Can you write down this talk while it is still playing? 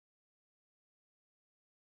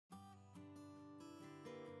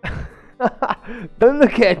Don't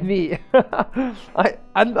look at me.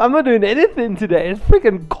 I'm not doing anything today. It's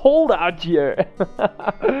freaking cold out here.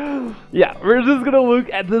 Yeah, we're just gonna look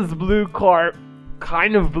at this blue car,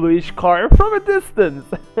 kind of bluish car from a distance.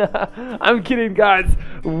 I'm kidding, guys.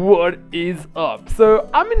 What is up? So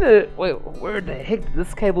I'm in a wait. Where the heck did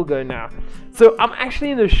this cable go now? So I'm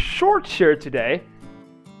actually in a short shirt today.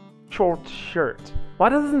 Short shirt. Why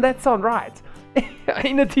doesn't that sound right?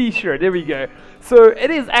 In a t-shirt. There we go. So it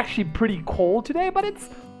is actually pretty cold today, but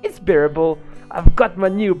it's bearable. I've got my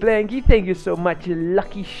new blankie. Thank you so much, you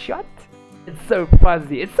lucky shot. It's so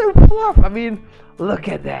fuzzy. It's so fluff. I mean, look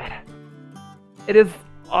at that. It is.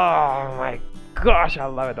 Oh my gosh, I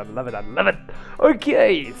love it. I love it. I love it.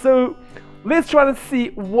 Okay, so let's try to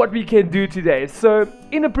see what we can do today. So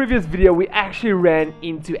in a previous video, we actually ran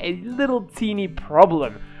into a little teeny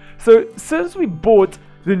problem. So since we bought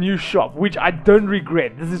the new shop, which I don't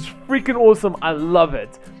regret, this is freaking awesome, I love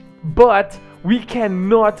it, but we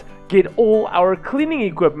cannot get all our cleaning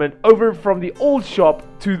equipment over from the old shop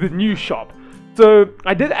to the new shop. So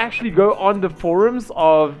I did actually go on the forums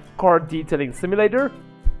of Car Detailing Simulator,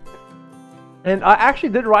 and I actually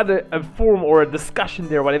did write a forum or a discussion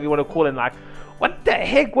there, whatever you want to call it, like, what the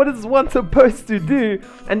heck, what is one supposed to do?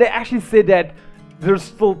 And they actually said that they're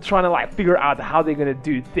still trying to like figure out how they're gonna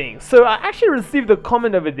do things. So I actually received a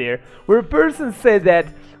comment over there where a person said that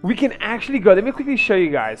we can actually go, let me quickly show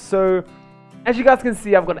you guys. So as you guys can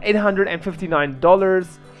see, I've got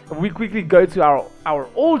 $859. If we quickly go to our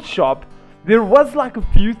old shop, there was like a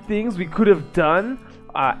few things we could have done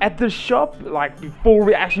at the shop, like before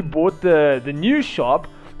we actually bought the new shop,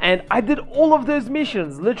 and I did all of those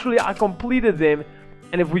missions. Literally, I completed them,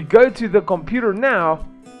 and if we go to the computer now,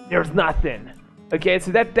 there's nothing. Okay,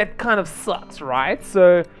 so that kind of sucks, right?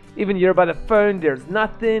 So even here by the phone, there's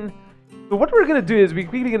nothing. So what we're gonna do is we're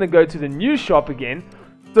quickly gonna go to the new shop again.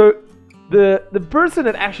 So the person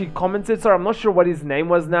that actually commented, sorry, I'm not sure what his name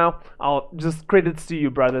was now. I'll just credits to you,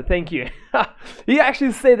 brother. Thank you. He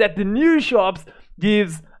actually said that the new shops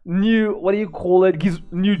gives new, what do you call it? Gives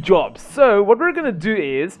new jobs. So what we're gonna do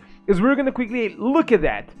is we're gonna quickly look at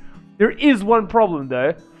that. There is one problem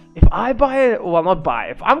though. If I buy it, well, not buy,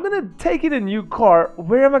 if I'm gonna take in a new car,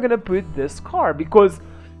 where am I gonna put this car? Because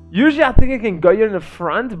usually I think I can go here in the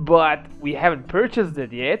front, but we haven't purchased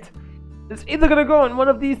it yet. It's either gonna go on one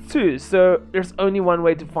of these two, so there's only one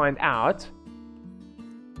way to find out.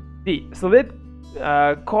 Select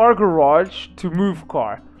car garage to move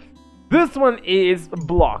car. This one is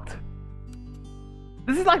blocked.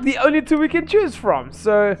 This is like the only two we can choose from.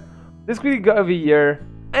 So let's quickly go over here.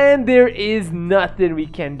 And there is nothing we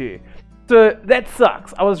can do. So that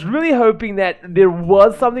sucks. I was really hoping that there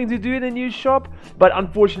was something to do in the new shop, but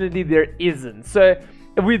unfortunately there isn't. So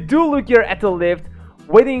if we do look here at the left,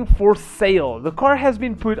 waiting for sale. The car has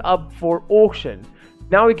been put up for auction.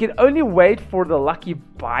 Now we can only wait for the lucky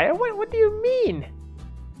buyer. What do you mean?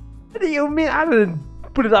 What do you mean I didn't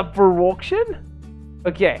put it up for auction?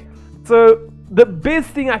 Okay, so the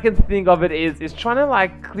best thing I can think of it is trying to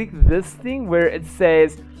like click this thing where it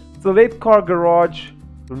says select car garage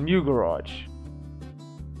to new garage.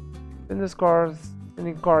 In this car,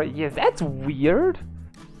 yes, that's weird.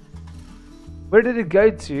 Where did it go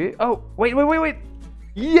to? Oh, wait.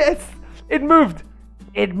 Yes, it moved.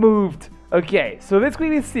 It moved. Okay, so let's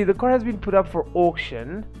quickly see. The car has been put up for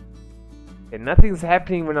auction. Okay, nothing's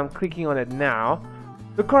happening when I'm clicking on it now.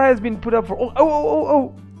 The car has been put up for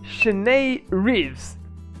oh. Shanae Reeves.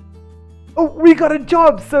 Oh, we got a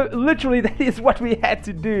job. So literally that is what we had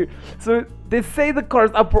to do. So they say the car's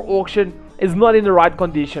up for auction, is not in the right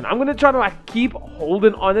condition. I'm gonna try to like keep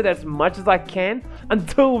holding on it as much as I can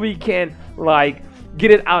until we can like get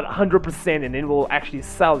it out 100%, and then we'll actually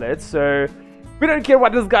sell it. So we don't care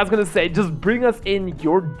what this guy's gonna say, just bring us in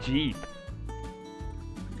your Jeep.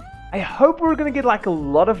 I hope we're gonna get like a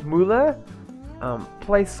lot of moolah.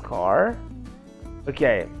 Place car.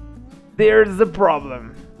 Okay, there's a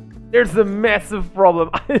problem. There's a massive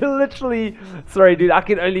problem. I literally, sorry dude, I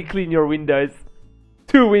can only clean your windows.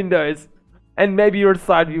 2 windows. And maybe your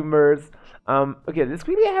side view mirrors. Okay, let's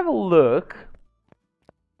quickly have a look.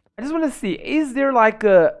 I just want to see, is there like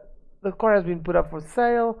the car has been put up for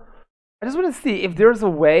sale. I just want to see if there's a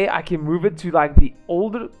way I can move it to like the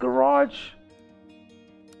older garage.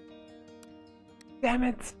 Damn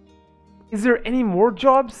it. Is there any more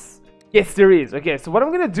jobs? Yes, there is. Okay, so what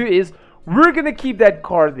I'm gonna do is we're gonna keep that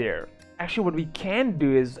car there. Actually, what we can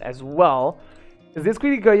do is as well is let's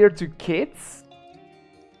quickly go here to kits.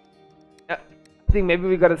 I think maybe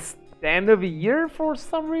we gotta stand over here for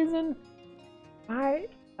some reason. Why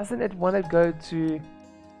doesn't it want to go to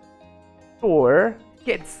store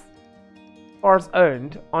kits? cars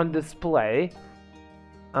owned on display.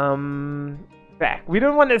 Back. We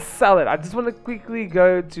don't want to sell it. I just want to quickly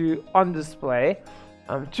go to on display.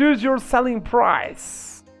 Choose your selling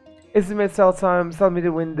price. Estimate sell time, sell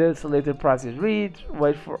meter window, selected price is reached,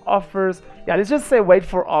 wait for offers. Yeah, let's just say wait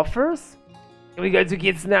for offers. Can we go to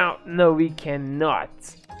kids now? No, we cannot.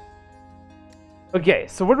 Okay,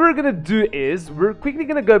 so what we're gonna do is we're quickly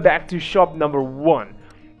gonna go back to shop number 1.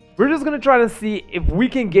 We're just gonna try to see if we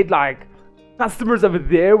can get like customers over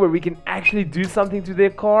there where we can actually do something to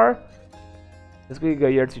their car. Let's quickly go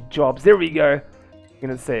here to jobs. There we go. I'm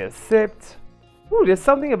gonna say accept. Ooh, there's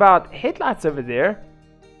something about headlights over there.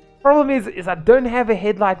 Problem is I don't have a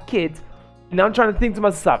headlight kit. And now I'm trying to think to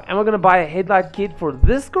myself, am I gonna buy a headlight kit for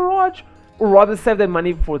this garage or rather save that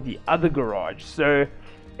money for the other garage? So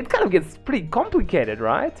it kind of gets pretty complicated,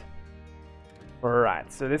 right?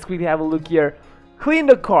 Alright, so let's quickly have a look here. Clean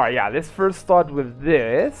the car. Yeah, let's first start with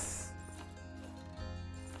this.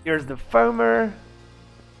 Here's the foamer.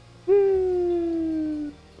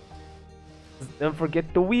 Don't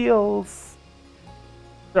forget the wheels.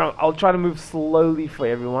 So I'll try to move slowly for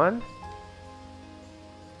everyone.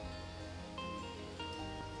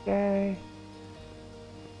 Okay.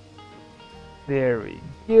 There we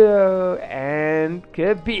go. And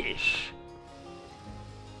capiche.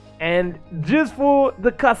 And just for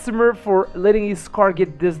the customer for letting his car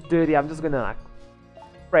get this dirty, I'm just gonna like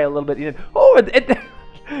spray a little bit in it. Oh,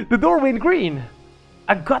 the door went green.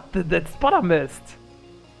 I got that spot I missed.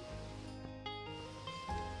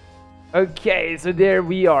 Okay, so there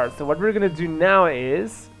we are. So what we're gonna do now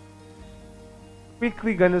is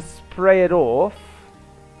quickly gonna spray it off.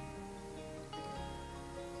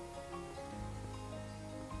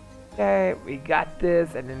 Okay, we got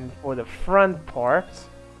this, and then for the front part,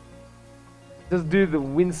 just do the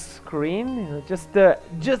windscreen. You know, just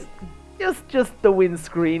the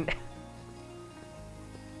windscreen.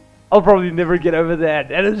 I'll probably never get over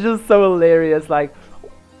that, and it's just so hilarious. Like,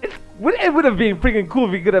 it would have been freaking cool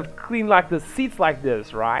if we could have cleaned like the seats like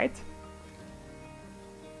this, right?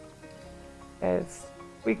 Let's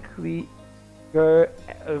quickly go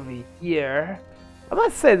over here. I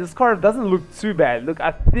must say this car doesn't look too bad. Look,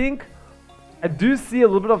 I think I do see a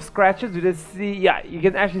little bit of scratches. Do they see? Yeah, you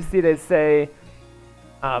can actually see they say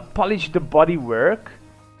polish the bodywork.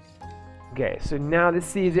 Okay, so now let's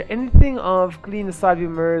see, is there anything of clean the side view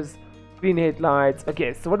mirrors, clean headlights?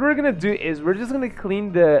 Okay, so what we're gonna do is we're just gonna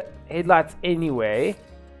clean the headlights anyway.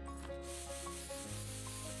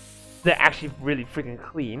 They're actually really freaking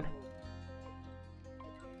clean.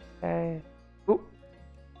 Okay. Ooh.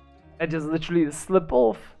 I just literally slip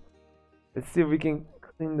off. Let's see if we can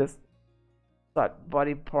clean this side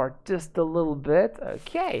body part just a little bit.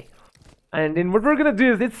 Okay. And then what we're gonna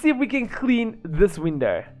do is let's see if we can clean this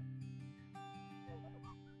window.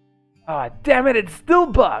 Ah, oh, damn it, it's still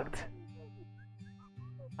bugged.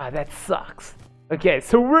 Ah, that sucks. Okay,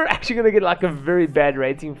 so we're actually gonna get like a very bad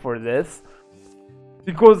rating for this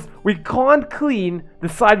because we can't clean the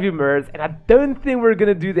side view mirrors, and I don't think we're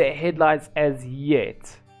gonna do the headlights as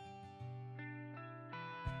yet.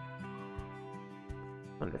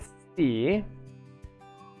 Let's see.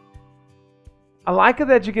 I like it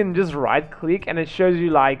that you can just right click and it shows you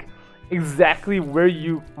like exactly where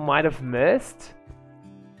you might have missed.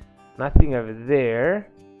 Nothing over there.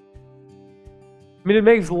 I mean, it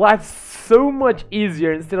makes life so much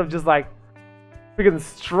easier instead of just like freaking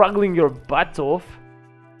struggling your butt off.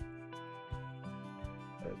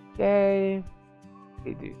 Okay.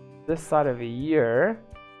 We do this side over here.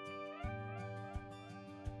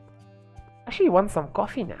 Actually, want some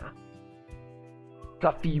coffee now.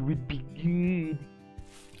 Coffee would be good.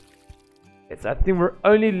 Yes, I think we're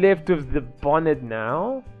only left with the bonnet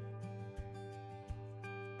now.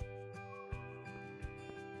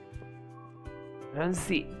 I don't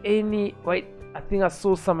see any. Wait, I think I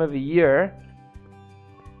saw some over here.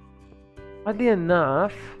 Oddly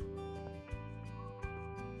enough.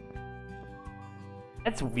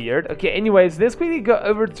 That's weird. Okay, anyways, let's quickly go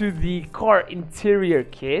over to the car interior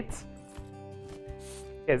kit.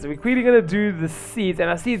 Okay, so we're quickly gonna do the seats, and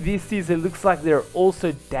I see these seats, it looks like they're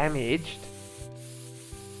also damaged.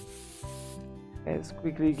 Let's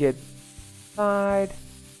quickly get side.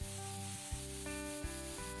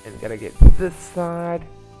 And gotta get this side.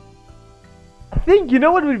 I think, you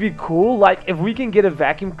know what would be cool? Like, if we can get a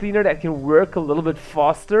vacuum cleaner that can work a little bit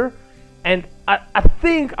faster. And I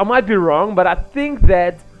think, I might be wrong, but I think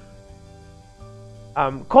that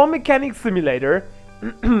Car Mechanic Simulator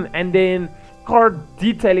and then Car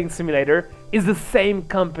Detailing Simulator is the same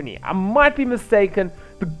company. I might be mistaken.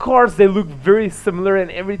 The cars, they look very similar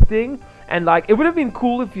and everything. And like, it would have been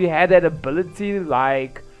cool if you had that ability,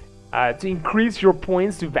 like to increase your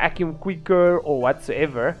points to vacuum quicker or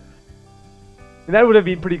whatsoever. And that would have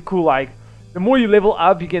been pretty cool. Like, the more you level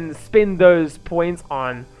up, you can spend those points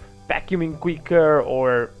on vacuuming quicker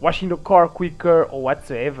or washing the car quicker or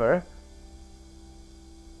whatsoever.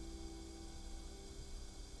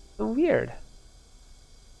 So weird.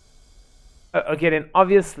 Okay, then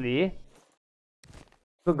obviously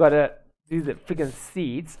we gotta do the freaking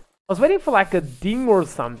seats. I was waiting for like a ding or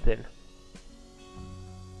something.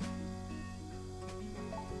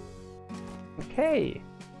 Okay.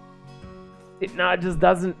 It now just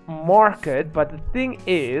doesn't mark it, but the thing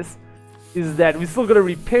is that we still gotta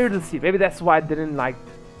repair the seat. Maybe that's why I didn't like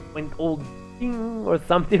went all ding or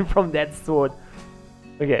something from that sort.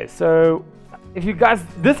 Okay, so if you guys,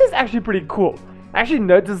 this is actually pretty cool. I actually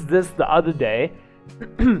noticed this the other day.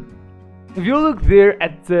 If you look there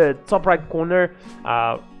at the top right corner,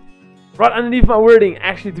 right underneath my wording,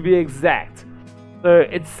 actually to be exact. So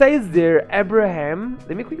it says there, Abraham.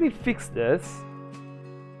 Let me quickly fix this.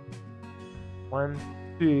 1,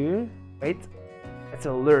 2, wait. That's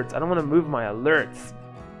alerts. I don't want to move my alerts.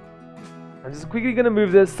 I'm just quickly gonna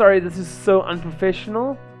move this. Sorry, this is so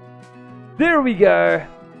unprofessional. There we go.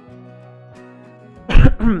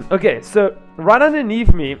 Okay, so right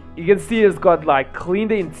underneath me, you can see it's got like clean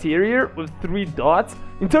the interior with 3 dots.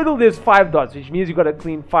 In total, there's 5 dots, which means you gotta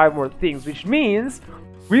clean 5 more things, which means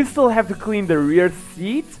we still have to clean the rear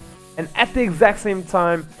seat, and at the exact same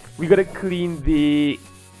time, we gotta clean the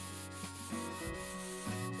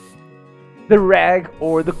rag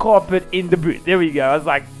or the carpet in the boot. There we go. I was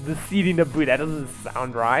like, the seat in the boot. That doesn't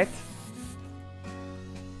sound right.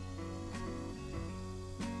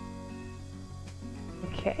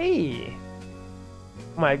 Okay.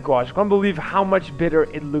 Oh my gosh, I can't believe how much better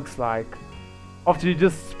it looks like after you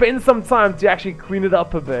just spend some time to actually clean it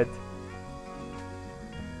up a bit.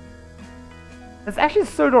 It's actually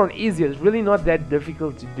so darn easy. It's really not that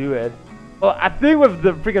difficult to do it. Well, I think with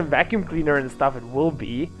the freaking vacuum cleaner and stuff it will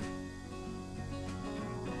be.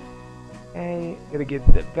 Okay, gotta get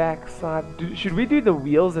the back side. Should we do the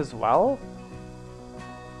wheels as well?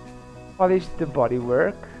 Polish the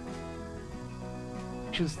bodywork.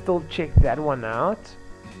 Should still check that one out.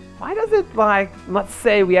 Why does it like not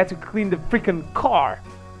say we have to clean the freaking car?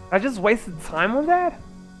 I just wasted time on that.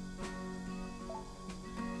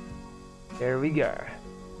 There we go.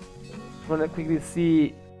 Just wanna quickly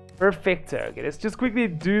see. Perfecto. Okay, let's just quickly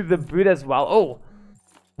do the boot as well. Oh,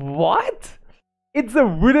 what? It's a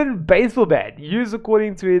wooden baseball bat used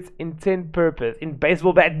according to its intent purpose in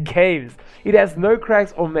baseball bat games. It has no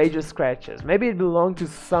cracks or major scratches. Maybe it belonged to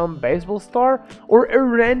some baseball star or a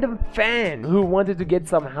random fan who wanted to get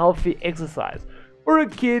some healthy exercise, or a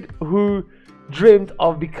kid who dreamed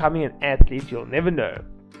of becoming an athlete. You'll never know.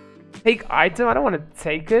 Take item. I don't want to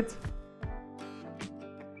take it.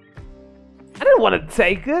 I didn't want to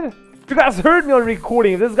take it. You guys heard me on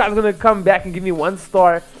recording. If this guy's gonna come back and give me 1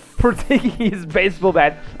 star for taking his baseball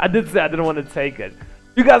bat, I did say I didn't want to take it.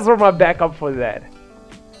 You guys were my backup for that.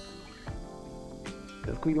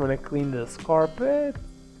 Just quickly want to clean this carpet.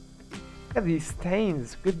 Look at these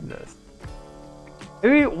stains, goodness.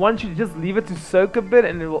 Maybe one should just leave it to soak a bit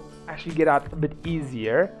and it will actually get out a bit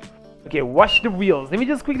easier. Okay, wash the wheels. Let me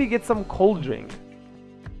just quickly get some cold drink.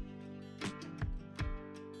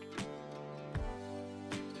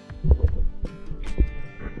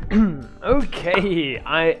 Okay,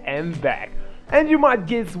 I am back. And you might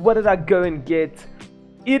guess, what did I go and get?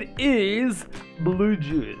 It is blue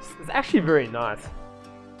juice. It's actually very nice.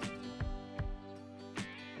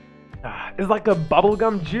 It's like a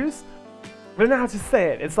bubblegum juice. I don't know how to say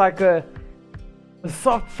it. It's like a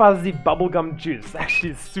soft fuzzy bubblegum juice. It's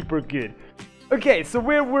actually super good. Okay, so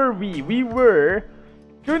where were we? We were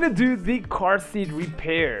going to do the car seat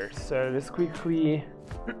repair. So let's quickly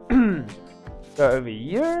go over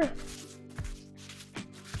here.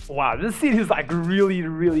 Wow, this seat is like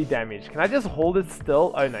really damaged. Can I just hold it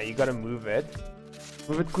still? Oh no, you gotta move it.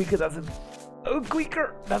 Move it quicker, doesn't... Oh,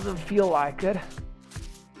 quicker! Doesn't feel like it.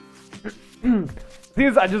 Thing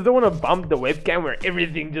is, I just don't want to bump the webcam where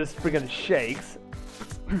everything just freaking shakes.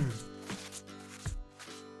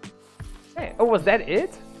 Hey, oh, was that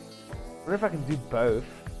it? I wonder if I can do both.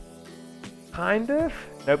 Kind of?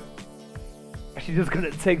 Nope. Actually, just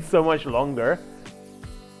gonna take so much longer.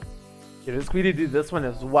 Okay, let's quickly do this one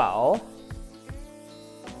as well.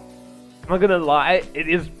 I'm not gonna lie, it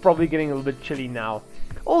is probably getting a little bit chilly now.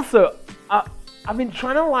 Also, I've been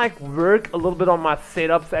trying to like work a little bit on my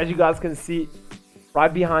setup. So as you guys can see,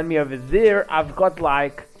 right behind me over there, I've got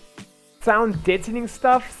like sound deadening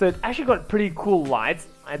stuff. So it actually got pretty cool lights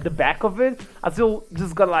at the back of it. I still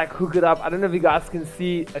just gotta like hook it up. I don't know if you guys can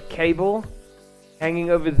see a cable.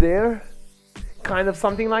 hanging over there, kind of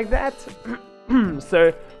something like that.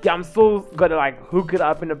 So yeah, I'm still gonna like hook it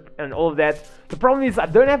up and all of that. The problem is I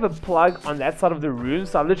don't have a plug on that side of the room,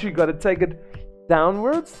 so I've literally got to take it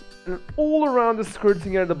downwards and all around the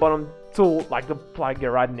skirting here at the bottom till like the plug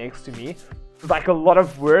here right next to me. It's like a lot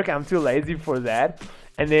of work. I'm too lazy for that.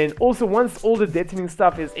 And then also once all the detonating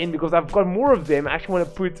stuff is in, because I've got more of them, I actually want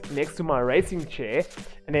to put next to my racing chair.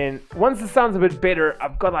 And then once it sounds a bit better,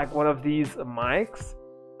 I've got like one of these mics.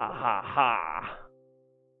 Ha.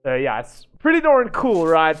 So yeah, it's pretty darn cool,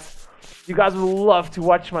 right? You guys would love to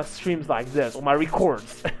watch my streams like this, or my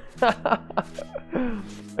records.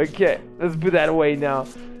 Okay, let's put that away now.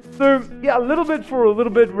 So yeah, a little bit for a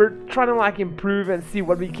little bit, we're trying to like improve and see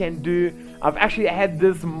what we can do. I've actually had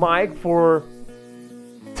this mic for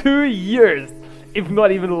 2 years, if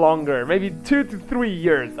not even longer, maybe 2 to 3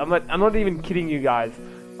 years. I'm not even kidding you guys.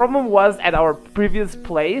 Problem was at our previous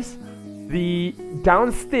place, the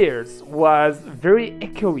downstairs was very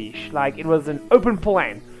echoish, like it was an open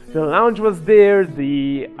plan. The lounge was there,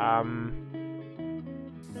 the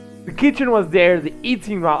kitchen was there, the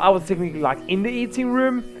eating, well, I was technically like in the eating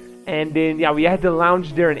room, and then yeah, we had the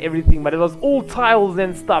lounge there and everything, but it was all tiles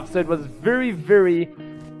and stuff, so it was very,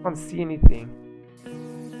 I can't see anything.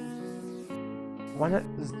 Wanna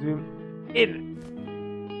zoom in?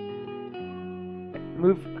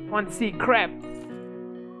 Move, I can't see, crap.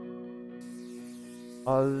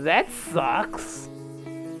 Oh, that sucks.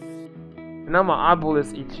 Now my eyeball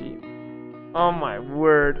is itchy. Oh my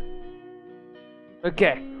word.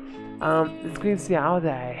 Okay. Let's go see how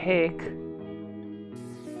the heck.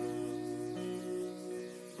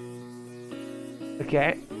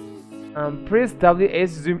 Okay. Press WS,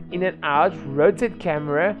 zoom in and out, rotate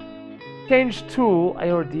camera, change tool,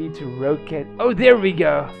 ARD to rotate. Oh, there we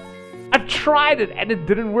go. I tried it and it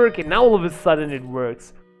didn't work, and now all of a sudden it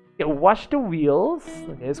works. Okay, wash the wheels.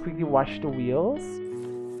 Okay, let's quickly wash the wheels.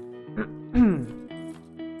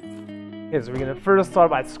 Okay, so we're gonna first start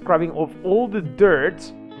by scrubbing off all the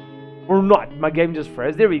dirt. Or not, my game just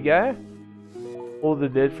froze. There we go. All the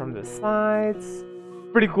dirt from the sides.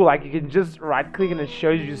 Pretty cool, like you can just right click and it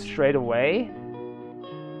shows you straight away.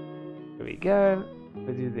 There we go.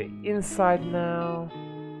 We'll do the inside now.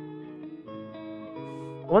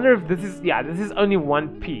 I wonder if this is, yeah, this is only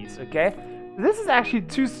one piece, okay? This is actually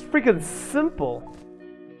too freaking simple.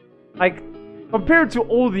 Like, compared to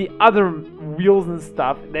all the other wheels and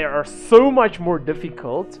stuff, they are so much more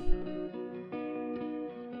difficult.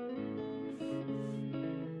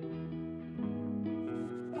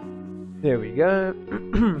 There we go.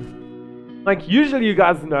 Like, usually you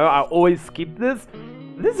guys know I always skip this.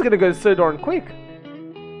 This is gonna go so darn quick.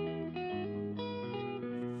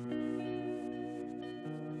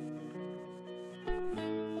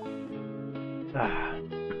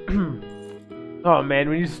 Oh man,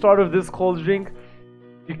 when you start with this cold drink,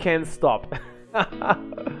 you can't stop.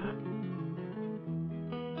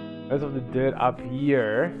 Most of the dirt up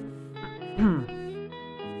here.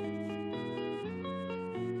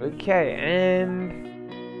 Okay,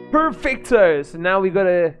 and perfecto. So now we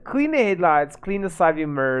gotta clean the headlights, clean the side view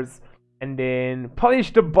mirrors, and then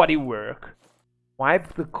polish the bodywork.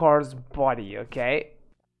 Wipe the car's body. Okay.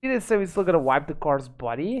 So we still gotta wipe the car's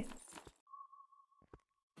body.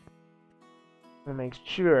 To make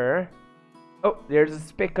sure. Oh, there's a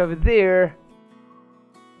speck over there.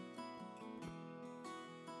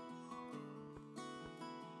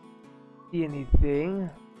 See anything?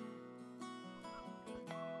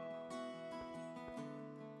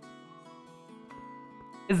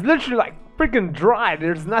 It's literally like freaking dry.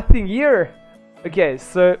 There's nothing here. Okay,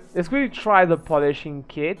 so let's quickly try the polishing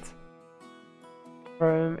kit.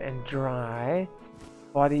 Firm and dry.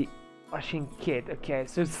 Body washing kit. Okay,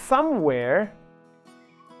 so somewhere.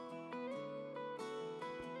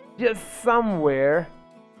 Just somewhere.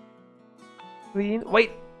 Clean.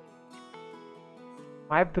 Wait.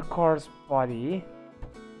 Wipe the car's body.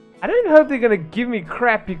 I don't hope they're gonna give me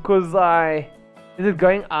crap because Is it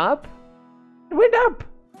going up? It went up!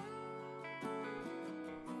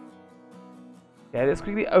 Okay, let's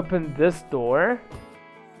quickly open this door.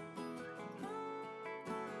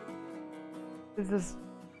 This is...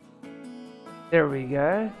 There we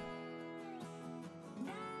go.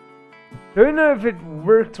 Don't know if it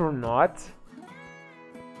worked or not.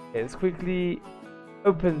 Okay, let's quickly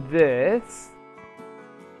open this.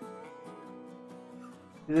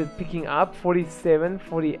 Is it picking up? 47,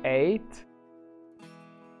 48.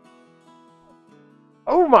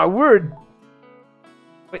 Oh my word!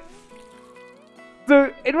 Wait.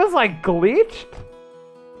 So it was like glitched?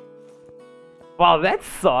 Wow, that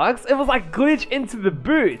sucks. It was like glitched into the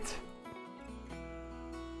boot.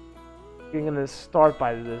 We're gonna start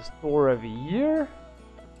by this door over here.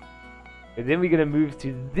 And then we're gonna move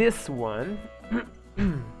to this one.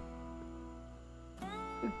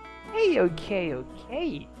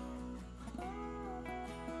 Okay.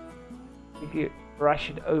 We could brush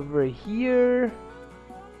it over here.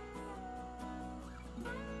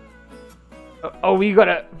 Oh, we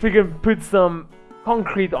gotta freaking put some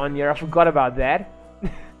concrete on here. I forgot about that.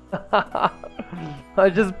 I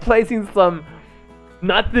was just placing some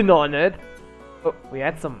nothing on it. Oh, we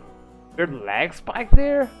had some weird lag spike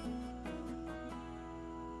there.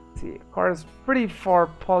 Let's see, car is pretty far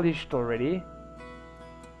polished already.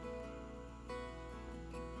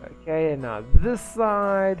 Okay, and now this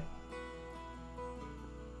side.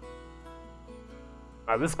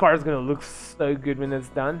 Wow, this car is gonna look so good when it's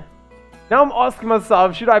done. Now I'm asking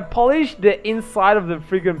myself, should I polish the inside of the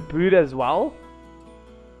friggin' boot as well?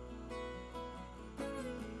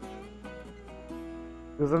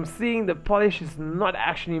 Because I'm seeing the polish is not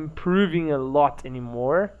actually improving a lot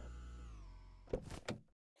anymore.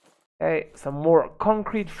 Okay, some more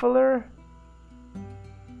concrete filler.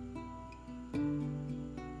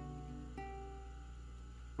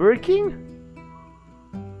 Working?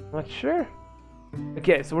 Not sure.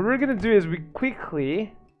 Okay, so what we're gonna do is we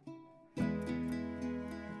quickly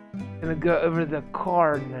gonna go over the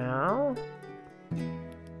car now.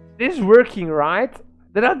 It is working, right?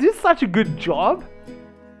 Did I do such a good job?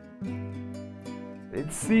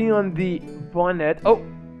 Let's see on the bonnet. Oh,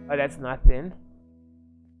 that's nothing.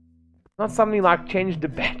 Not something like change the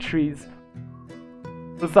batteries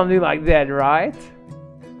or something like that, right?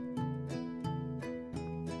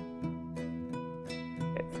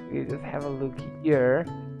 Let's just have a look here.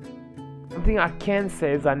 Something I can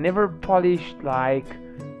say is I never polished like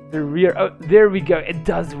the rear. Oh, there we go. It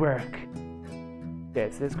does work. Okay,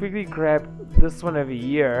 so let's quickly grab this one over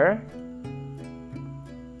here.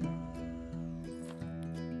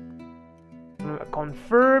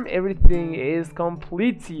 Confirm everything is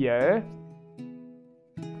complete here.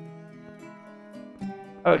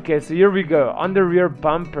 Okay, so here we go. On the rear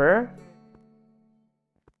bumper.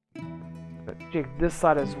 Let's check this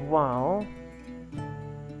side as well.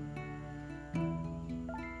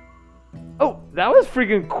 Oh, that was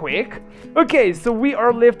freaking quick. Okay, so we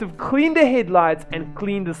are left to clean the headlights and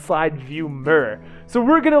clean the side view mirror. So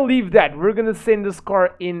we're gonna leave that. We're gonna send this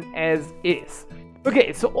car in as is.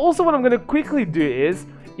 Okay, so also what I'm gonna quickly do is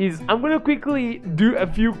I'm gonna quickly do a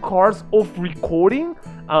few cars off recording,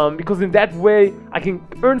 because in that way I can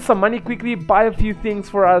earn some money quickly, buy a few things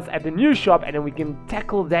for us at the new shop, and then we can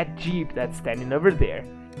tackle that Jeep that's standing over there.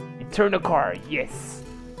 Return the car, yes.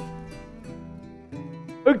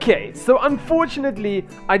 Okay, so unfortunately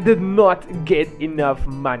I did not get enough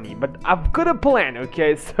money, but I've got a plan.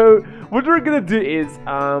 Okay, so what we're gonna do is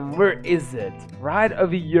where is it? Right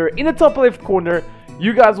over here in the top left corner,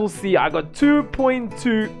 you guys will see I got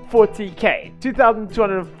 2.240k,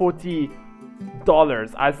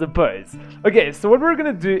 $2,240, I suppose. Okay, so what we're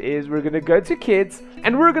gonna do is we're gonna go to kids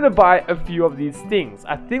and we're gonna buy a few of these things.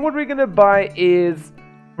 I think what we're gonna buy is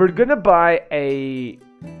we're gonna buy a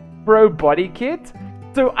pro body kit.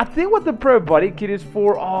 So I think what the pro body kit is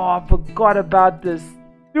for, oh, I forgot about this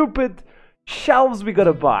stupid shelves we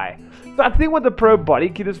gotta buy. So I think what the pro body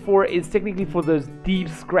kit is for is technically for those deep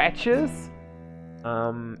scratches.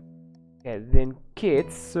 Yeah, then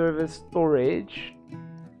kits, service, storage,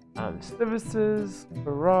 services,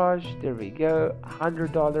 garage, there we go,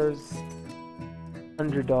 $100,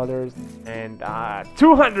 $100, and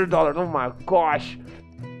 $200, oh my gosh.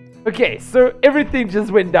 Okay, so everything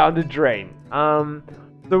just went down the drain.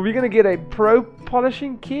 So we're gonna get a pro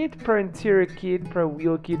polishing kit, pro interior kit, pro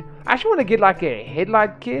wheel kit. I actually want to get like a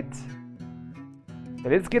headlight kit. So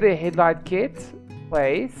let's get a headlight kit.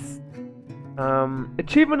 Place.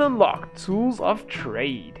 Achievement unlocked. Tools of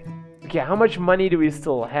trade. Okay, how much money do we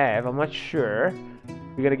still have? I'm not sure.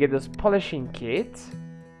 We're gonna get this polishing kit.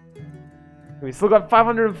 We still got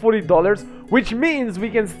 $540, which means we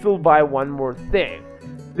can still buy one more thing.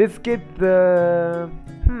 Let's get the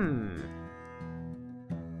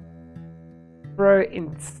pro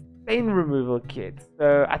stain removal kit.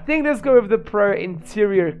 So I think let's go with the pro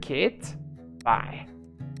interior kit. Buy.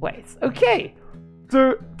 Place. Okay.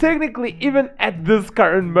 So technically, even at this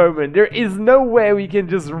current moment, there is no way we can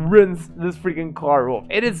just rinse this freaking car off.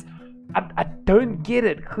 It is, I don't get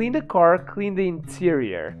it. Clean the car, clean the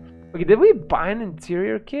interior. Okay, did we buy an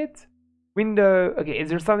interior kit? Window. Okay, is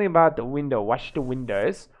there something about the window? Wash the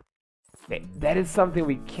windows. Okay, that is something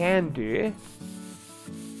we can do.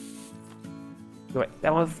 Wait,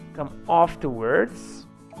 that was come afterwards.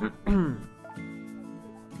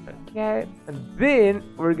 Okay, and then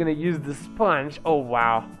we're gonna use the sponge. Oh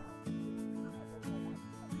wow,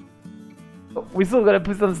 Oh, we still gotta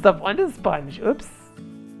put some stuff on the sponge. Oops.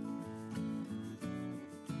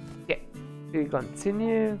 Okay, we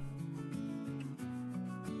continue.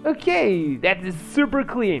 Okay, that is super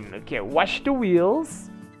clean. Okay, wash the wheels.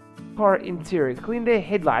 Car interior, clean the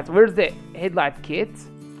headlights. Where's the headlight kit?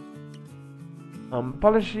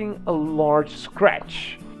 Polishing a large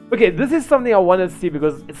scratch. Okay, this is something I want to see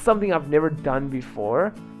because it's something I've never done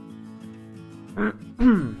before.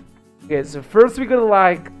 Okay, so first we're gonna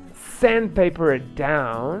like sandpaper it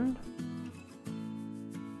down.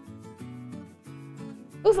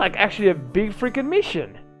 Looks like actually a big freaking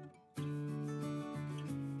mission.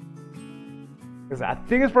 Because I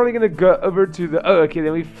think it's probably gonna go over to the, oh okay,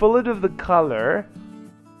 then we fill it with the color.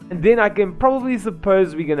 And then I can probably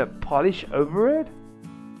suppose we're gonna polish over it.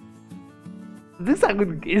 This like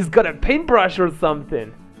it's got a paintbrush or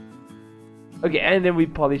something. Okay, and then we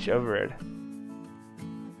polish over it.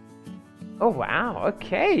 Oh wow,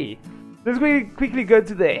 okay. Let's quickly go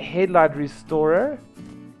to the headlight restorer.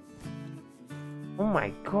 Oh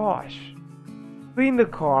my gosh. Clean the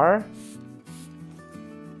car.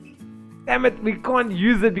 Damn it, we can't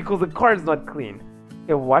use it because the car is not clean.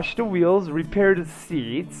 Okay, wash the wheels, repair the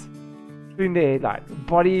seats, clean the headlight.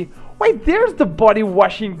 Body. Wait, there's the body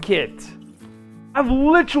washing kit. I've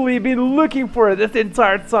literally been looking for it this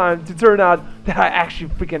entire time to turn out that I actually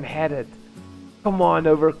freaking had it. Come on,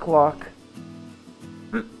 Overclock.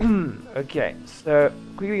 Okay, so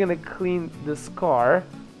quickly gonna clean this car.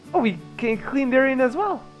 Oh, we can clean therein as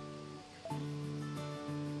well.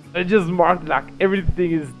 I just marked like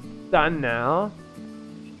everything is done now.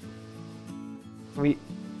 We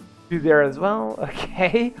do there as well.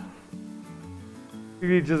 Okay.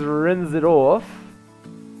 We just rinse it off.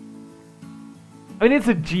 I mean, it's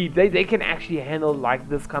a Jeep. They can actually handle like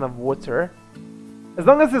this kind of water. As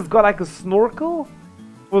long as it's got like a snorkel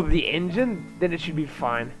for the engine, then it should be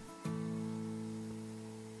fine.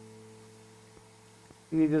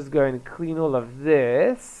 We just go and clean all of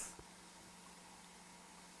this.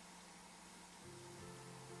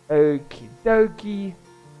 Okie dokie.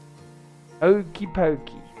 Okie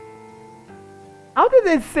pokey. How did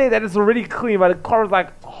they say that it's already clean but the car is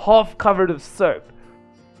like half covered of soap?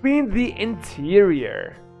 Clean the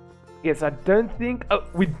interior. Yes, I don't think... Oh,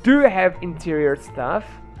 we do have interior stuff.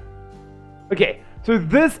 Okay, so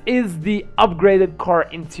this is the upgraded car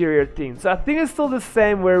interior thing. So I think it's still the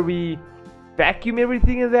same where we vacuum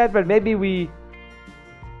everything in that, but maybe we...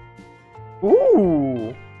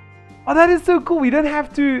 Ooh! Oh, that is so cool. We don't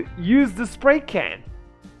have to use the spray can.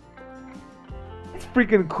 It's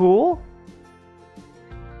freaking cool.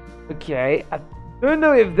 Okay, I don't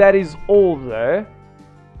know if that is all though.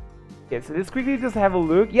 Okay, so let's quickly just have a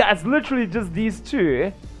look. Yeah, it's literally just these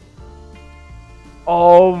two.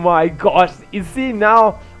 Oh my gosh. You see,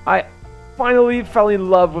 now I finally fell in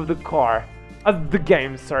love with the car. The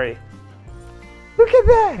game, sorry. Look at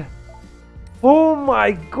that. Oh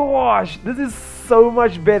my gosh. This is so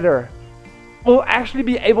much better. We'll actually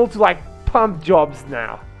be able to like pump jobs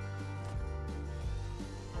now.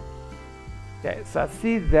 Okay, so I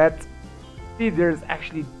see that. See, there's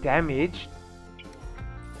actually damage.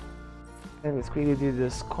 And let's quickly do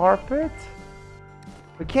this carpet.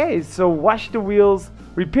 Okay, so wash the wheels,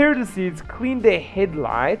 repair the seats, clean the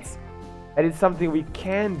headlights. That is something we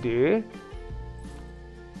can do.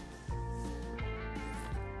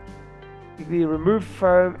 Quickly remove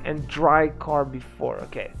foam and dry car before.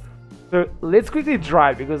 Okay, so let's quickly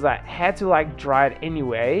dry it because I had to like dry it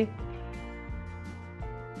anyway.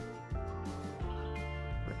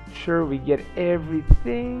 Make sure we get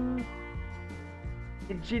everything.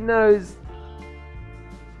 Itchy nose.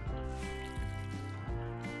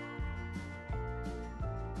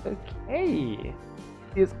 Okay,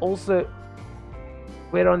 it's also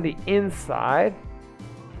wet on the inside.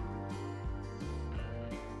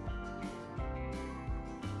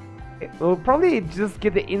 Okay, we'll probably just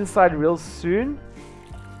get the inside real soon.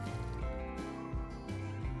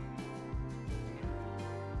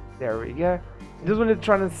 There we go. I just wanted to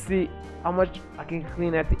try to see how much I can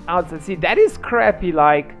clean at the outside. See, that is crappy.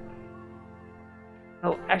 Like,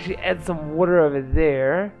 I'll actually add some water over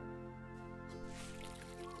there.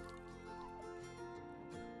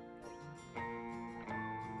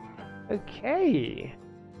 Okay.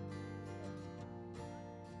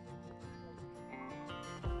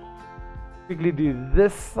 Quickly do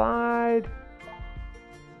this side.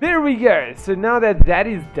 There we go. So now that that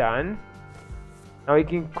is done, now we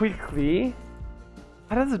can quickly...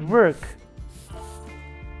 How does it work?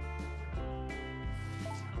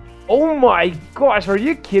 Oh my gosh, are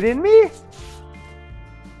you kidding me?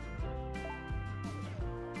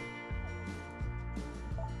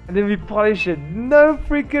 And then we polish it. No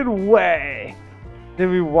freaking way.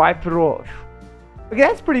 Then we wipe it off. Okay,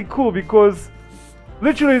 that's pretty cool because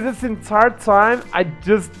literally this entire time I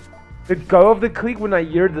just let go of the click when I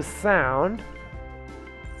hear the sound.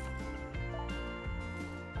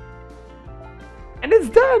 And it's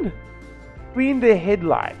done. Clean the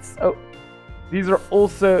headlights. Oh, these are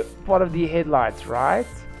also part of the headlights, right?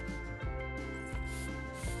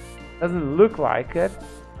 Doesn't look like it.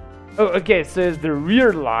 Oh, okay, so it's the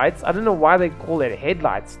rear lights. I don't know why they call it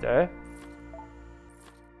headlights though.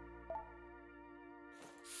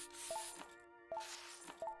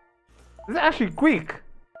 This is actually quick.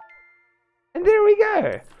 And there we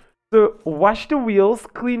go. So wash the wheels,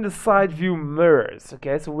 clean the side view mirrors.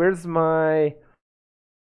 Okay, so where's my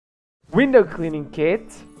window cleaning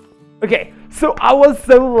kit? Okay, so I was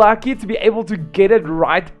so lucky to be able to get it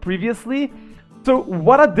right previously. So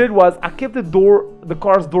what I did was I kept the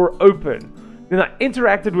car's door open. Then I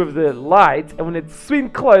interacted with the light, and when it swung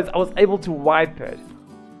closed, I was able to wipe it.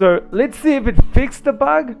 So let's see if it fixed the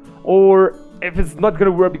bug or if it's not gonna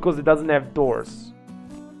work because it doesn't have doors.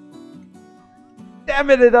 Damn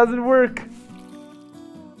it, it doesn't work.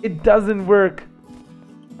 It doesn't work.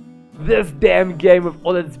 This damn game with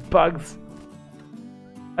all its bugs.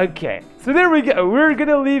 Okay, so there we go. We're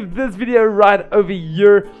gonna leave this video right over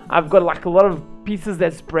here. I've got like a lot of pieces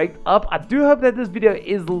that's breaked up. I do hope that this video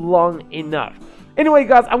is long enough. Anyway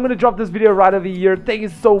guys, I'm gonna drop this video right over here. Thank you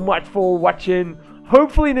so much for watching.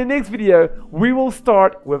 Hopefully in the next video we will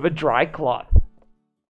start with a dry cloth.